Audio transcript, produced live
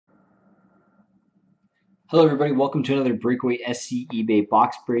Hello everybody, welcome to another Breakaway SC eBay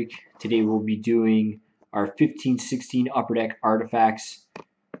box break. Today we'll be doing our 15-16 Upper Deck Artifacts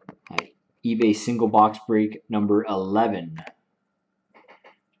eBay single box break number 11.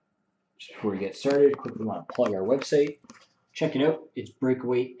 Just before we get started, quickly want to plug our website. Check it out, it's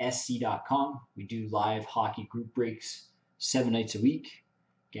breakawaysc.com. We do live hockey group breaks 7 nights a week.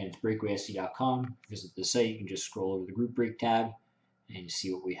 Again, it's breakawaysc.com. Visit the site, you can just scroll over the group break tab and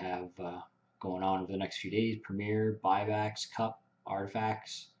see what we have going on over the next few days. Premier, buybacks, cup,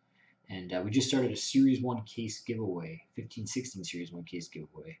 artifacts. And we just started a Series 1 case giveaway, 15-16 Series 1 case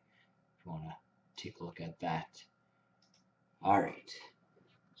giveaway, if you want to take a look at that. All right.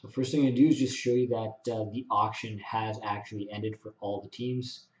 So first thing I'm going to do is just show you that the auction has actually ended for all the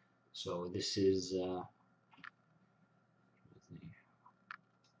teams. So this is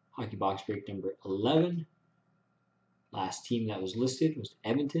hockey box break number 11. Last team that was listed was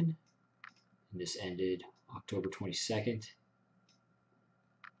Edmonton. And this ended October 22nd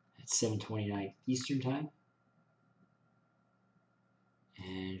at 7:29 Eastern Time.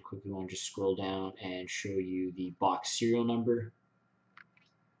 And quickly want to just scroll down and show you the box serial number.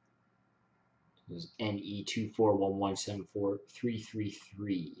 It was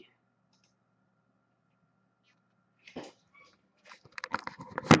NE241174333.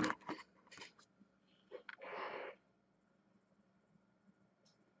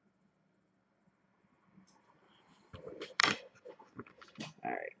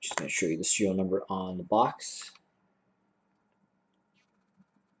 Alright, just going to show you the serial number on the box.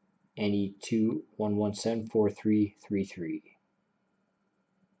 NE211743333.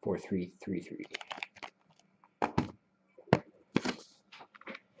 4333.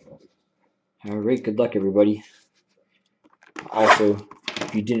 Alright, good luck everybody. Also,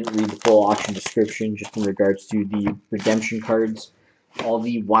 if you didn't read the full auction description, just in regards to the redemption cards, all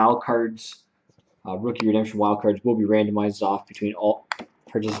the wild cards, rookie redemption wild cards will be randomized off between all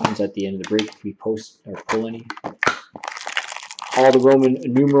participants at the end of the break if we post or pull any. All the Roman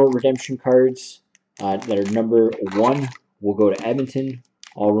numeral redemption cards that are number 1 will go to Edmonton.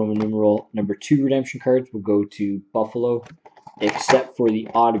 All Roman numeral number 2 redemption cards will go to Buffalo, except for the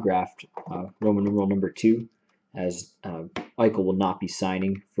autographed Roman numeral number 2, as Eichel will not be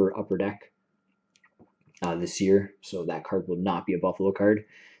signing for Upper Deck this year, so that card will not be a Buffalo card.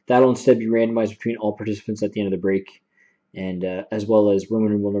 That will instead be randomized between all participants at the end of the break, and as well as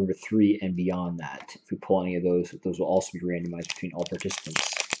Roman numeral number 3 and beyond that. If we pull any of those will also be randomized between all participants.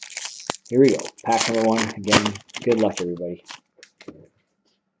 Here we go. Pack number 1. Again, good luck, everybody.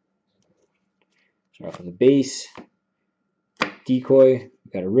 Start off with a base. Decoy.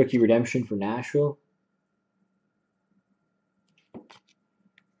 We've got a rookie redemption for Nashville.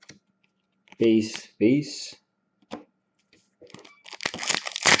 Base. Base.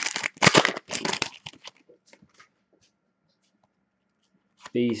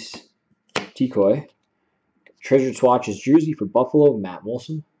 Base. Decoy. Treasured Swatches jersey for Buffalo, Matt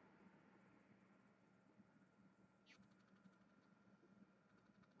Molson.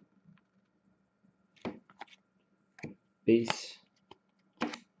 Base.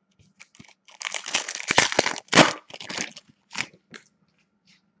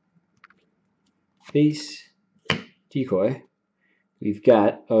 Base. Decoy. We've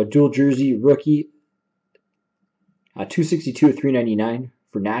got a dual jersey rookie, 262 of 399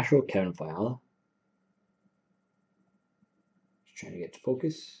 for Nashville, Kevin Fiala. Just trying to get to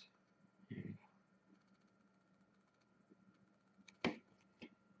focus.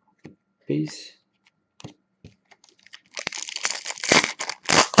 Base.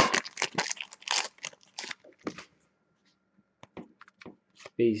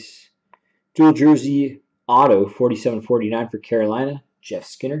 Base. Dual jersey auto, 47/49 for Carolina, Jeff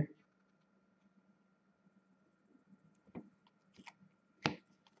Skinner.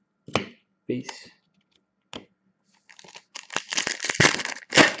 Base.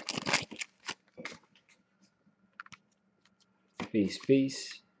 Base,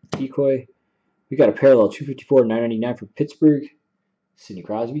 base. Decoy. We got a parallel 254/999 for Pittsburgh, Sidney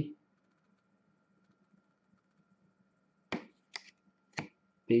Crosby.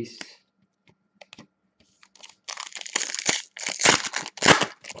 Base.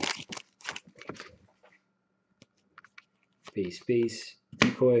 Base, base.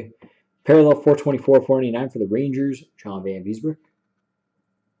 Decoy. Parallel 424/499 for the Rangers, John Van Beesbrook.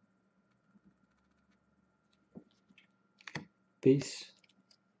 Base.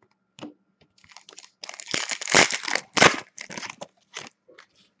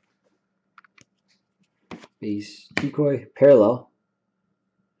 Base. Decoy. Parallel.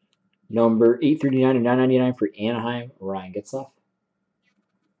 Number 839 and 999 for Anaheim, Ryan Getzlaf.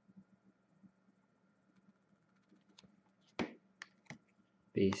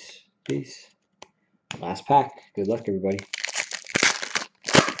 base, base. Last pack. Good luck, everybody.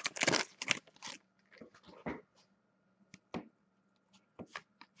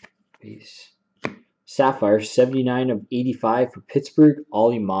 Base. Sapphire, 79 of 85 for Pittsburgh,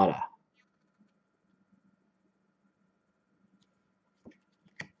 Ollie Mata.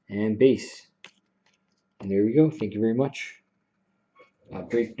 And base. And there we go. Thank you very much.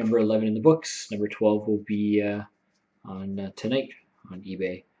 Break number 11 in the books. Number 12 will be on tonight on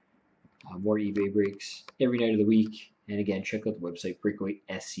eBay. More eBay breaks every night of the week. And again, check out the website,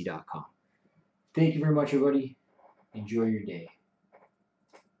 breakawaysc.com. Thank you very much, everybody. Enjoy your day.